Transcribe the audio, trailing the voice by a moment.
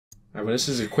Well, this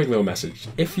is a quick little message.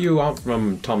 If you aren't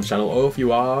from Tom's channel, or if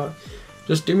you are,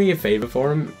 just do me a favour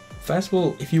for him. First of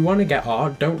all, if you want to get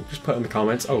art, don't just put in the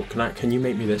comments, oh, can you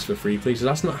make me this for free, please?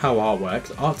 That's not how art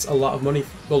works. Art's a lot of money,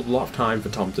 well, a lot of time for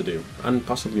Tom to do, and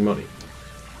possibly money.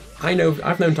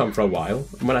 I've known Tom for a while,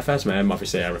 and when I first met him,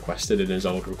 obviously I requested in his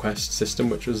old request system,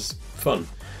 which was fun.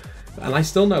 And I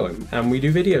still know him, and we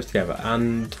do videos together,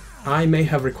 and I may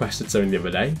have requested something the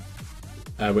other day,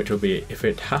 which will be, if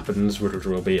it happens, which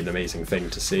will be an amazing thing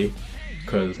to see,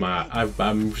 because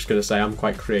I'm just going to say I'm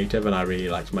quite creative and I really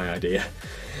liked my idea.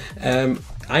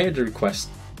 I had to request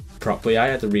properly. I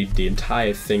had to read the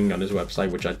entire thing on his website,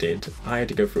 which I did. I had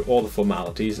to go through all the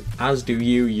formalities, as do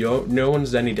you. No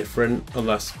one's any different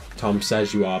unless Tom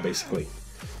says you are, basically.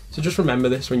 So just remember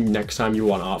this when next time you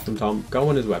want art from Tom, go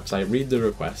on his website, read the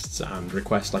requests, and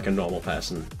request like a normal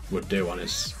person would do on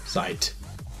his site.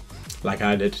 Like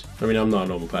I did. I mean, I'm not a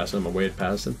normal person, I'm a weird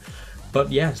person.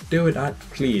 But yes, do it,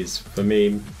 please, for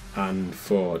me and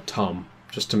for Tom,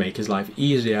 just to make his life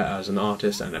easier as an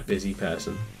artist and a busy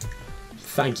person.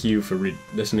 Thank you for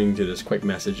listening to this quick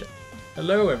message.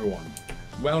 Hello everyone,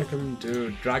 welcome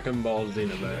to Dragonball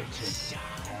Xenoverse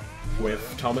with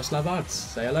TomislavArtz.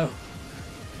 Say hello.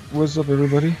 What's up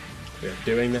everybody? We're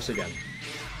doing this again.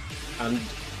 And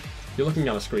you're looking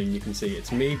on a screen, you can see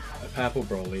it's me, a purple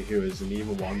Broly who is an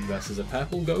evil one, versus a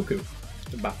purple Goku.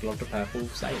 The battle of the purple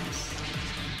Saiyans.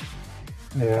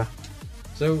 Yeah.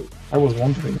 So I was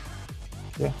wondering.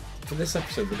 Yeah. For this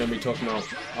episode, we're going to be talking about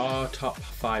our top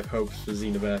 5 hopes for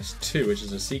Xenoverse 2, which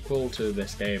is a sequel to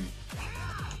this game,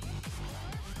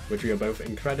 which we are both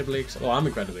incredibly excited. Well, I'm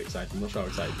incredibly excited. I'm not sure how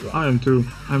excited you are. I am too.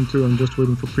 I'm just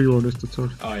waiting for pre-orders to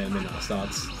start. Oh yeah, the minute it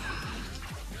starts.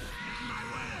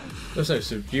 So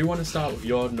do you want to start with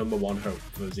your number 1 hope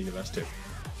for Xenoverse 2?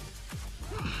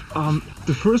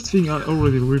 The first thing I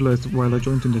already realized while I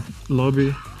joined in the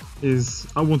lobby is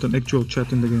I want an actual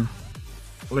chat in the game.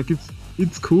 Like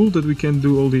it's cool that we can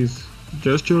do all these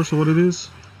gestures or what it is,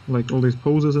 like all these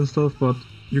poses and stuff, but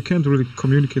you can't really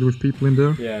communicate with people in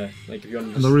there. Yeah, like if you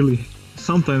and really,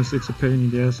 sometimes it's a pain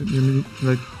in the ass.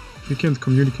 You can't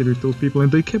communicate with those people, and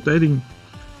they kept adding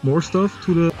more stuff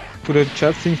to the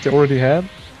chat things they already had.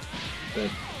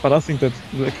 But I think that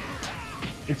like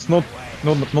it's not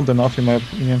enough in my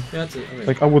opinion. Yeah,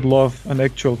 like I would love an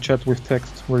actual chat with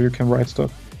text where you can write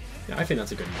stuff. Yeah, I think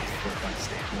that's a good message.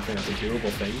 I think that's a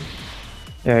doable thing.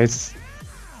 Yeah,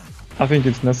 I think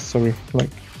it's necessary, like,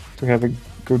 to have a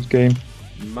good game.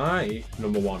 My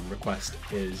number 1 request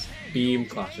is beam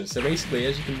clashes. So basically,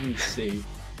 as you can see,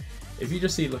 if you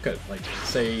just look at, like,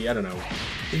 say, I don't know,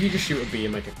 if you just shoot a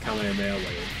beam like a Kamehameha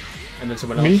wave, and then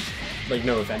someone else, like,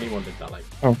 no, if anyone did that, like,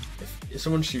 if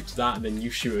someone shoots that and then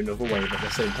you shoot another wave at the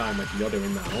same time, like you're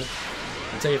doing now,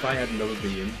 and say if I had another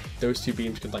beam, those two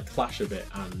beams could, like, clash a bit,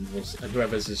 and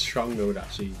whoever's is stronger would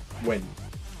actually win.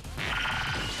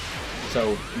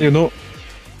 So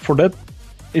for that,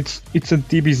 it's a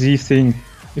DBZ thing.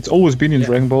 It's always been in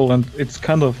Dragon Ball, and it's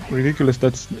kind of ridiculous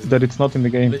that it's not in the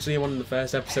game. Literally one of the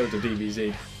first episodes of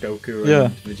DBZ, Goku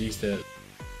and Vegeta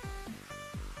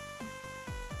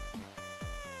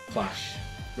clash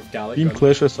with Gallic. Beam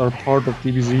clashes are part of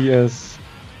DBZ as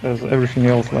everything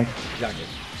else. Like exactly.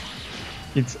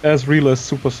 It's as real as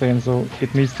Super Saiyan, so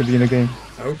it needs to be in the game.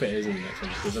 I hope it is in the next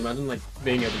one, because imagine like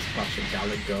being able to clash a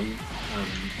Gallic gun and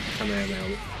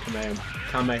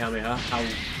Kamehameha, how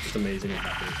just amazing would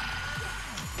that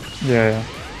be? Yeah.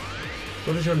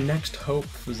 What is your next hope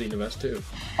for Xenoverse 2?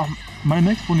 My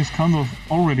next one is kind of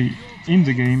already in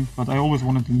the game, but I always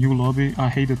wanted a new lobby. I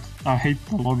hate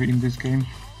the lobby in this game.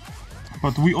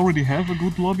 But we already have a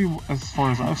good lobby as far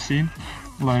as I've seen.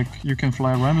 Like, you can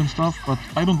fly around and stuff, but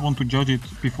I don't want to judge it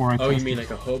before I test it. Oh, you mean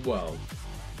like a hub world?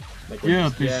 Like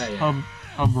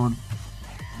hub world.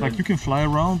 Like, you can fly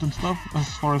around and stuff, as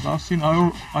far as I've seen.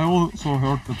 I also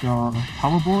heard that there are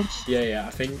hoverboards. Yeah,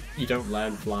 I think you don't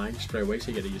learn flying straight away, so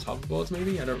you get to use hoverboards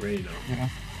maybe? I don't really know. Yeah.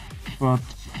 But,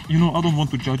 I don't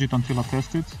want to judge it until I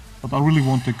test it, but I really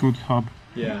want a good hub.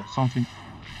 Yeah. Something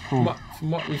cool. From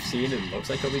what we've seen, it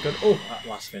looks like it'll be good. Oh, that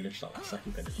last second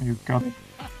finish. You got it.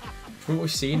 From what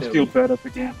we've seen, still bad at the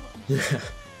game. Yeah.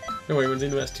 No way, when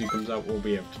Xenoverse 2 comes out, we'll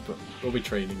be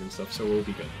training and stuff, so we'll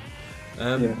be good.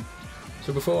 Yeah.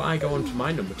 So before I go on to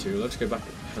my number 2, let's go back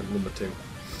to number 2.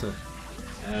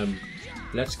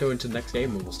 Let's go into the next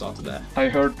game and we'll start it there. I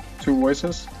heard 2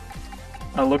 voices.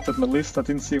 I looked at my list, I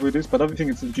didn't see who it is, but I think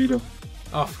it's Vegeta.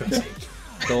 Oh, for God's sake.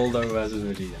 Goldo versus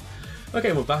Vegeta.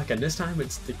 Okay, we're back, and this time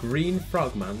it's the Green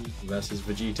Frogman versus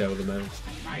Vegito,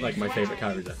 like my favourite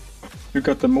character. You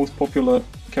got the most popular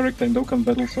character in Dokkan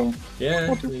Battle, so... Yeah,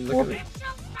 look at it.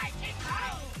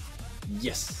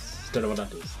 Yes! Don't know what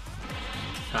that is.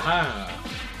 Haha!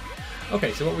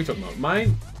 Okay, so what are we talking about?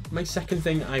 My second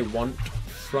thing I want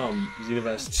from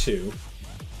Xenoverse 2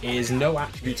 is no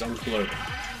attributes on clothing.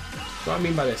 What I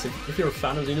mean by this, if you're a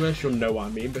fan of Xenoverse, you'll know what I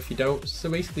mean, but if you don't, so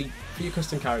basically, for your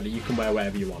custom character, you can wear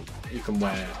whatever you want. You can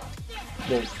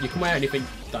wear anything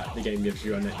that the game gives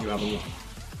you and that you have unlocked.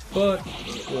 But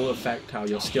it will affect how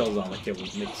your skills are, like it will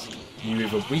make you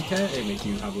either weaker, it makes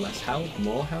you have less health,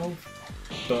 more health,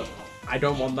 but I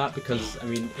don't want that because, I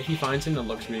mean, if you find something that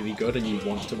looks really good and you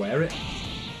want to wear it,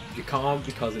 you can't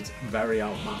because it's very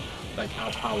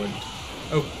underpowered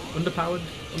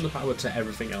to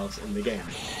everything else in the game.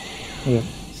 Yeah.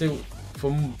 So,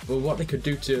 what they could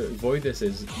do to avoid this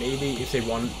is maybe if they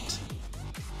want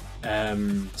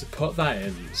to put that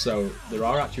in, so there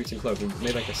are attributes in clothing,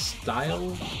 maybe like a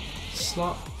style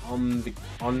slot on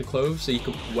the clothes, so you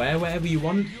can wear whatever you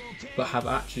want, but have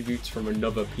attributes from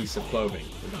another piece of clothing.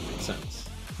 If that makes sense.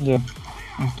 Yeah,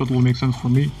 that totally makes sense for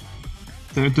me.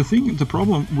 The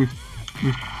problem with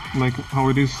like how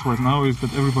it is right now is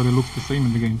that everybody looks the same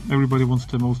in the game. Everybody wants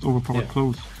the most overpowered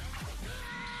clothes.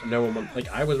 No one wants, like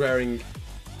I was wearing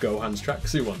Gohan's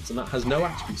tracksuit once, and that has no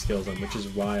attribute skills on, which is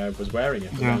why I was wearing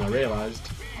it. But then I realised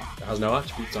it has no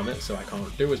attributes on it, so I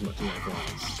can't do as much as everyone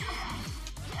else.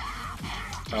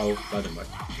 Oh, that didn't work.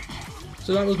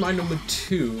 So that was my number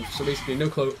 2. So basically, no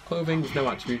clothing with no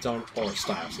attributes on, or a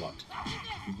style slot.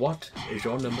 What is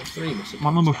your number 3, Mr.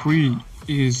 My number 3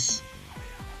 is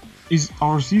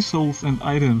our sea souls and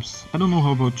items. I don't know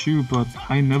how about you, but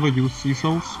I never use sea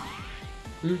souls.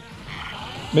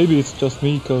 Maybe it's just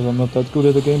me because I'm not that good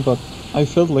at the game, but I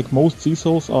felt like most sea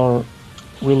souls are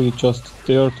really just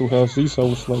there to have sea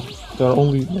souls. Like there are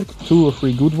only like 2 or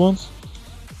 3 good ones,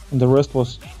 and the rest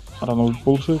was, I don't know,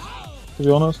 bullshit, to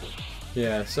be honest.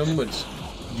 Yeah, some was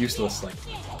useless.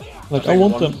 Like I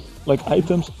want them, like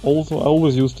items. Also, I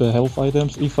always use the health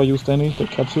items if I used any, the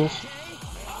capsules.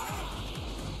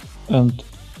 And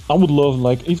I would love,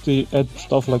 like, if they add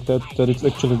stuff like that, that it's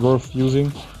actually worth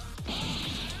using.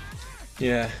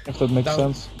 Yeah. If that makes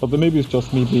sense. But then maybe it's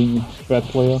just me being a bad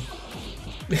player.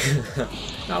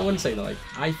 No, I wouldn't say that. Like,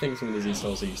 I think some of these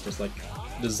e-souls are useless. Like,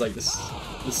 there's like the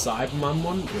Cyberman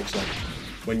one, which like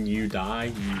when you die,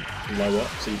 you blow up,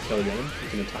 so you kill your enemy, you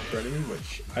can attack your enemy,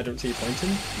 which I don't see a point in.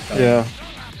 Yeah.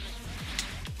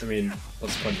 I mean,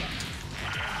 what's the point of that?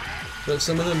 But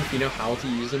some of them, if you know how to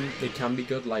use them, they can be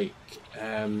good. Like,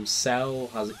 Perfect Cell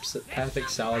has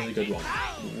a good one,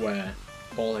 where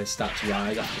all his stats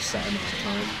rise after a certain amount of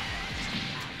time,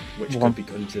 which could be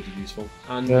considered useful,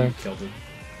 and you kill them.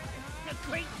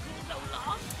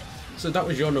 So that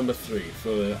was your number 3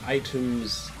 for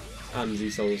items and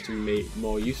Z-Souls to be made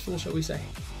more useful, shall we say?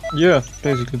 Yeah,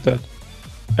 basically that.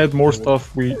 Add more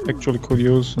stuff we actually could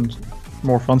use and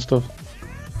more fun stuff.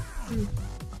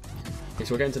 Okay,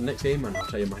 so we're getting to the next game and I'll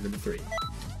tell you my number 3.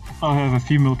 I have a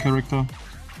female character.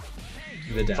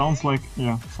 Videl. Sounds like,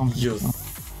 sounds like...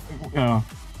 Yeah,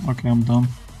 okay, I'm done.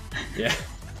 Yeah,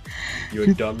 you're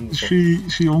done.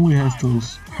 She only has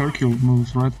those Hercule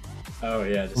moves, right? Oh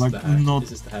yeah, this like, is the hack. Not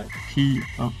this is the hack. Key.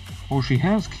 She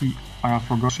has key. I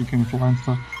forgot she can fly and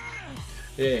stuff.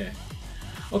 Yeah.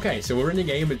 Okay, so we're in a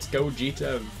game. It's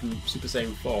Gogeta from Super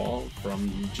Saiyan 4 from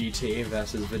GT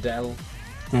versus Videl.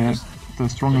 The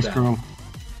strongest girl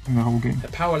in the whole game. The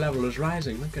power level is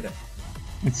rising. Look at it.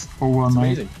 It's over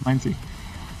 90.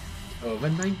 Over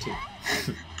 90.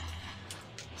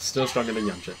 Still stronger than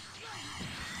Yamcha.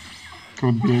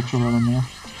 Could be actually, I don't know.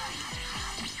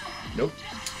 Nope.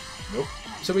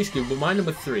 So basically, my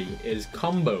number 3 is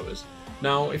combos.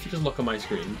 Now, if you just look on my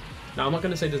screen, now I'm not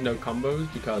going to say there's no combos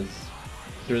because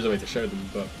there is a way to show them,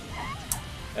 but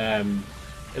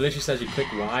it literally says you click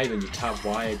Y, then you tab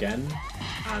Y again,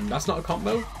 and that's not a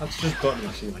combo, that's just button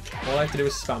mashing. Like, all I have to do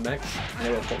is spam X, and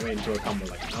it will put me into a combo.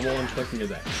 Like, I'm all I'm clicking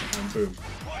is X, and boom.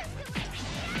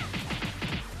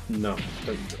 No,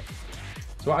 don't do it.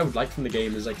 So what I would like from the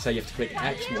game is, like, say you have to click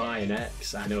X, Y, and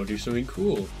X, and it'll do something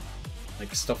cool.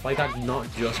 Like, stuff like that, not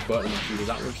just button mashing,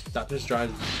 because that just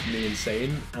drives me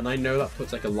insane, and I know that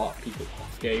puts, like, a lot of people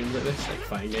off games like this, like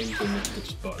fighting games, and they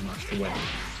just button mash to win.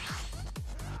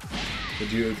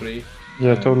 Would you agree?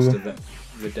 Yeah, totally.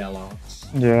 The Dragonball.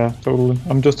 Yeah, totally.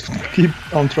 I'm just keep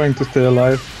on trying to stay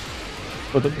alive.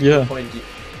 But yeah. Point, you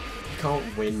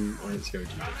can't win when it's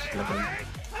Gogeta.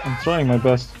 I'm trying my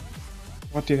best.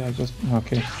 What did I just...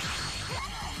 Okay.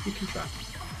 You can try.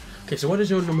 Okay, so what is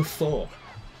your number 4?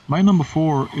 My number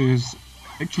 4 is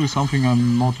actually something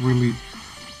I'm not really...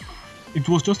 It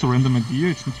was just a random idea,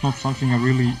 it's not something I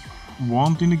really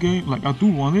want in the game. Like, I do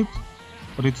want it,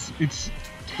 but it's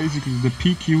basically the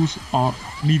PQs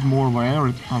need more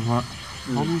variety. How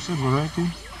do you say variety?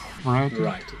 variety.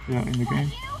 Right. Yeah, in the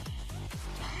game.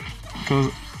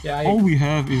 Because Yeah, all we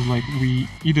have is like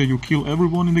either you kill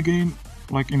everyone in the game,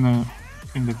 like in the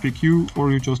PQ,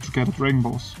 or you just get a Dragon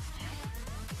Balls.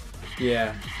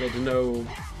 yeah, there's no...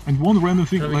 And one random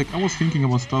thing, I mean, like I was thinking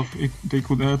about stuff they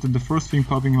could add, and the first thing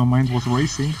popping in my mind was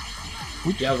racing.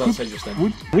 Yeah, I was about to say just then.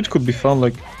 Which could be fun,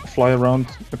 like fly around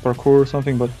a parkour or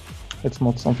something, but it's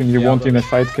not something you want in a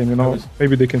fight game, you know?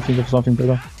 Maybe they can think of something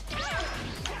better.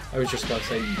 I was just about to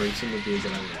say racing would be a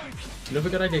good idea. Another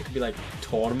good idea could be like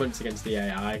tournaments against the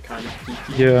AI kind of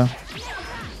PQ. Yeah.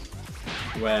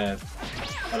 Where,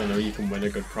 I don't know, you can win a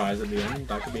good prize at the end.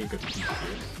 That could be a good PQ.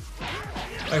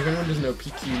 Oh, if anyone doesn't know,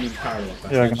 PQ means parallel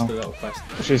quest. Yeah, just a little quest.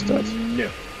 She's dead. No.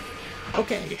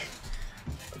 Okay.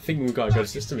 I think we've got a good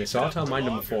system here, so I'll tell my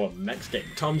number 4 next game.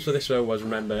 Tom's for this row was,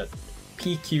 remember,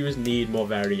 PQs need more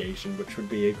variation, which would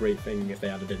be a great thing if they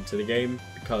added into the game,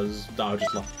 because that would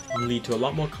just lead to a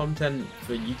lot more content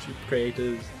for YouTube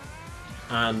creators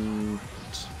and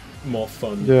more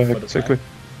fun. Yeah, for the exactly. player.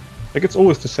 Like it's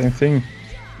always the same thing.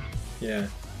 Yeah.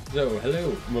 So,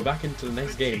 hello, we're back into the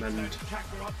next game, and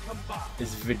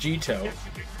it's Vegito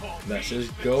versus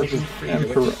Golden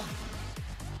Frieza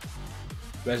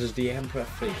versus the Emperor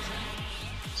Frieza.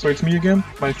 So it's me again,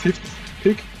 my 5th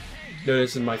pick. No,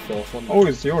 this is my 4th one. Oh,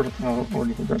 it's yours. Oh,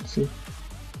 already forgot to see.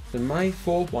 And my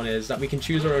 4th one is that we can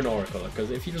choose our own aura color,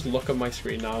 because if you just look at my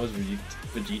screen now as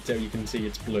Vegito, you can see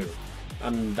it's blue.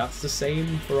 And that's the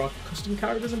same for our custom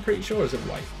characters, I'm pretty sure, is it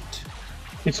white?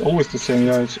 It's always the same,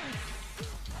 yeah.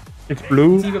 It's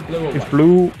blue, It's either blue or it's white.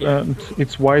 blue, Yeah. and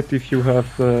it's white if you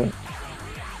have the...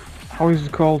 How is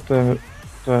it called? The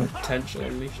Potential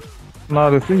Unleashed.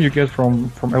 no, the thing you get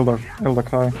from Elder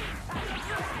Kai.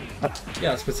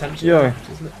 Yeah, it's potential, Yeah.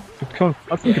 isn't it?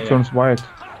 I think it turns white,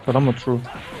 but I'm not sure.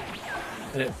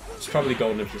 And it's probably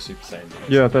golden if you're Super Saiyan.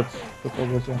 Yeah, that's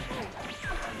obvious, yeah.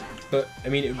 But I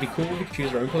mean, it would be cool if we could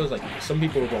choose our own colors. Like some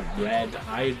people would want red.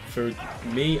 For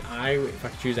me, if I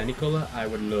could choose any color, I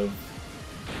would love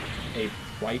a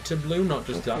whiter blue, not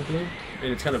just dark blue. I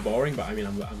mean, it's kind of boring, but I mean,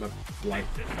 I'm a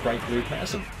bright blue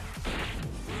person.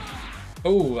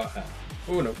 Oh,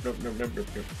 oh no.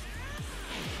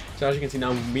 So as you can see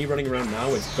now, me running around now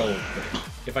is gold. But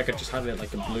if I could just have it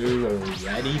like a blue or a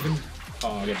red even,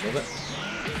 oh, I'd love it.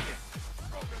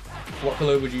 What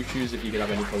color would you choose if you could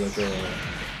have any color draw?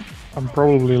 I'm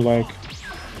probably like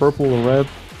purple or red.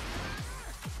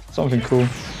 Something cool.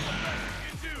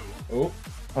 Oh,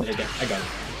 there you go. I got it.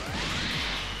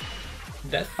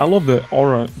 Death. I love the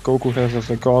aura Goku has as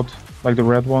a god, like the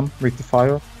red one with the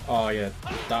fire. Oh yeah,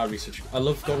 that would be such. I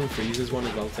love Golden Frieza's one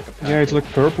as well. It's like a purple. Yeah, it's like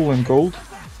purple and gold.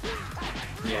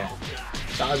 Yeah,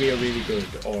 that would be a really good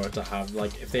aura to have.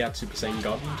 Like if they had Super Saiyan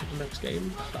God into the next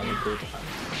game, that would be cool to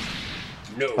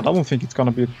have. No. But I don't think it's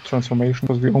gonna be a transformation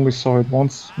because we only saw it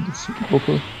once. It's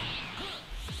Goku.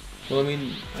 Well, I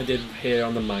mean, I did hear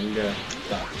on the manga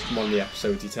that one of the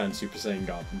episodes he turned Super Saiyan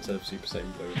God instead of Super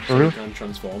Saiyan Blue, so really? he can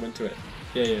transform into it.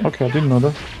 Yeah. Okay, I didn't know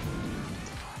that.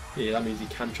 Yeah, that means he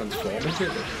can transform into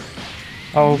it.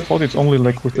 I thought it's only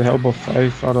like with the help of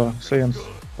 5 other Saiyans,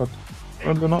 but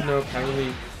they're not. No,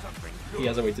 apparently he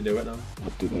has a way to do it now.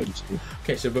 What did I just do?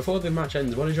 Okay, so before the match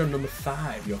ends, what is your number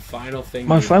 5? Your final thing?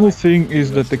 My final thing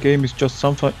is that the game is just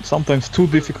sometimes too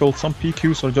difficult. Some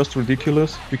PQs are just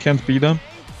ridiculous. You can't beat them.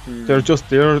 They're just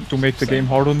there to make the game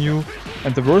hard on you.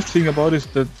 And the worst thing about it is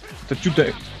that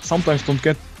you sometimes don't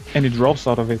get any drops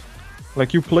out of it.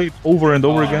 Like you play it over and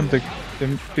over again, the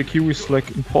PQ is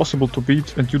like impossible to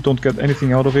beat and you don't get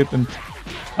anything out of it. And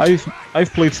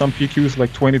I've played some PQs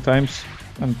like 20 times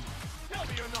and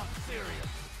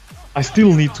I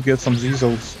still need to get some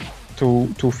Zizos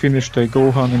to finish the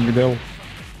Gohan and Videl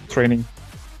training.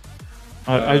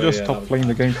 I just stopped playing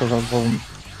the game because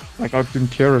I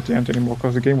didn't care at the end anymore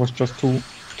because the game was just too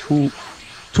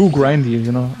grindy,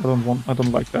 you know. I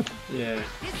don't like that. Yeah.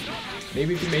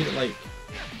 Maybe if you made it like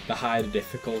the higher the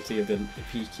difficulty of the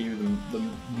PQ, the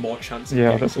more chance of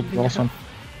Yeah, getting that would be something. awesome.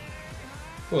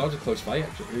 Oh, that was a close fight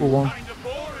actually. Who won?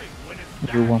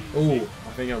 You won. Oh,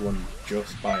 I think I won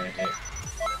just by a hit.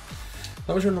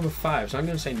 That was your number 5, so I'm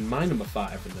going to say my number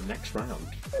 5 in the next round.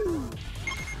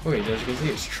 Okay, so as you can see,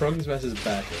 it's Trunks versus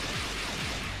Berta.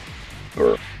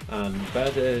 And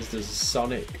Berta is the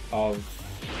Sonic of...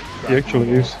 He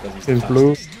actually is. He's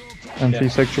blue, and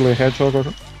he's actually a hedgehog.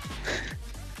 Or...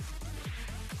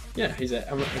 Yeah, he's a...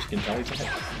 as you can tell, he's a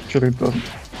hedgehog. Actually, it doesn't.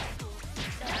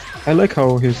 I like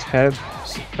how his head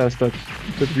has that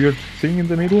weird thing in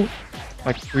the middle.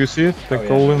 Like, do you see it? The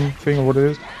golden thing or what it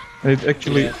is? And it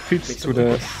actually fits to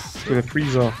the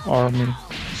Frieza army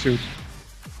suit.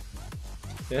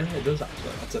 Yeah, it does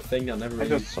actually. That's a thing I never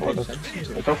really I just saw paid that.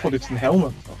 attention to. I thought it's in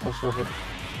helmet.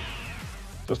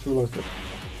 Just realized it.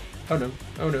 Oh no,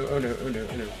 oh no, oh no, oh no,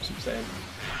 oh no, Super Saiyan.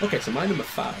 Okay, so my number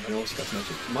 5, I also got to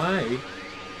mention. My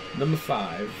number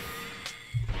 5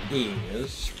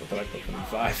 is... What did I put for number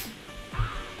 5?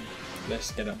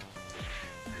 Let's get up.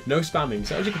 No spamming.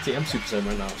 So as you can see, I'm Super Saiyan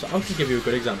right now, so I'll just give you a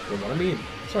good example of what I mean.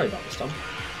 Sorry about this, Tom.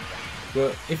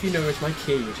 But if you notice my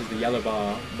key, which is the yellow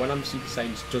bar, when I'm Super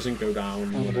Saiyan, just doesn't go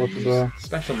down.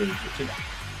 Special moves,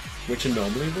 which it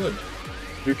normally would.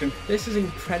 You can. This is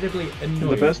incredibly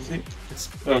annoying. The best thing. It's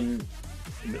in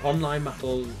online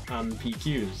battles and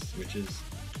PQs, which is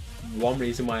one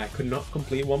reason why I could not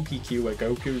complete one PQ where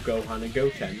Goku, Gohan, and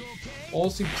Goten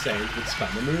all Super Saiyans would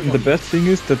spam a move. The best thing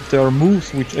is that there are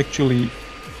moves which actually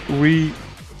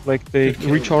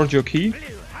recharge your ki,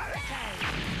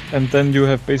 and then you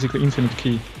have basically infinite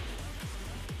ki.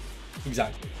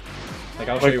 Exactly. Like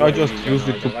I'll show you. I just used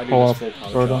it to power up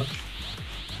further.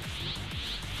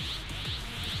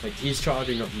 Like he's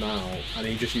charging up now, and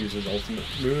he just uses ultimate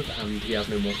move, and he has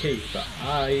no more ki. But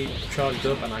I charged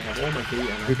up, and I have all my ki,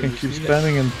 and you can keep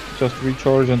spamming and just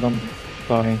recharge, and I'm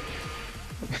dying.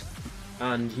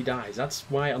 And he dies. That's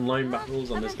why online battles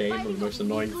on this game are the most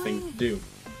annoying thing to do.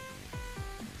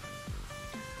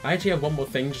 I actually have one more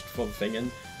thing just before the thing,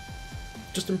 and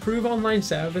just improve online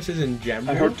services in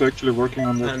general. I heard they're actually working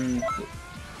on that. And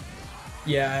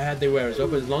yeah, I heard they were as well.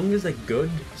 But as long as they're good,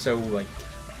 so like.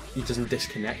 It doesn't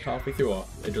disconnect halfway through, or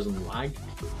it doesn't lag.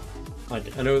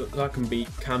 Like I know that can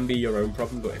be your own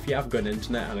problem, but if you have good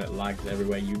internet and it lags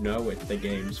everywhere, you know it's the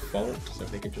game's fault. So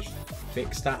if they could just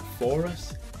fix that for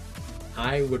us,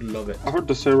 I would love it. I heard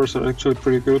the servers are actually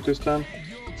pretty good this time,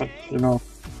 but you know,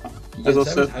 as I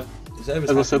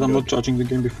said, I'm not judging the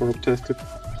game before I've tested.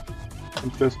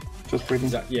 I'm just waiting.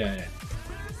 Yeah.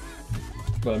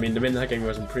 Well, I mean, the minute that game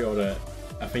was in pre-order.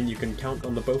 I think you can count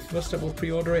on the both of us that will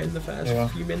pre-order it in the first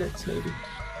few minutes, maybe.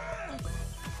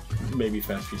 Maybe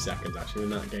first few seconds, actually,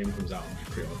 when that game comes out, I'll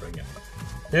be pre-ordering it.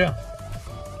 Yeah.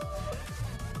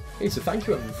 Okay, so thank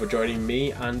you everyone for joining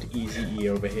me and Easy E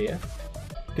over here.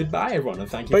 Goodbye, everyone, and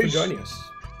thank you for joining us.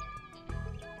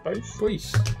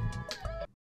 Peace.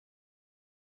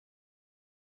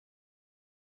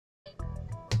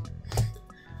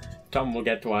 Tom will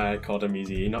get why I called him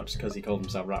Easy E, not just because he called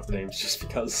himself rap names, just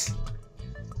because...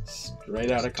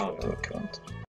 Straight out of content.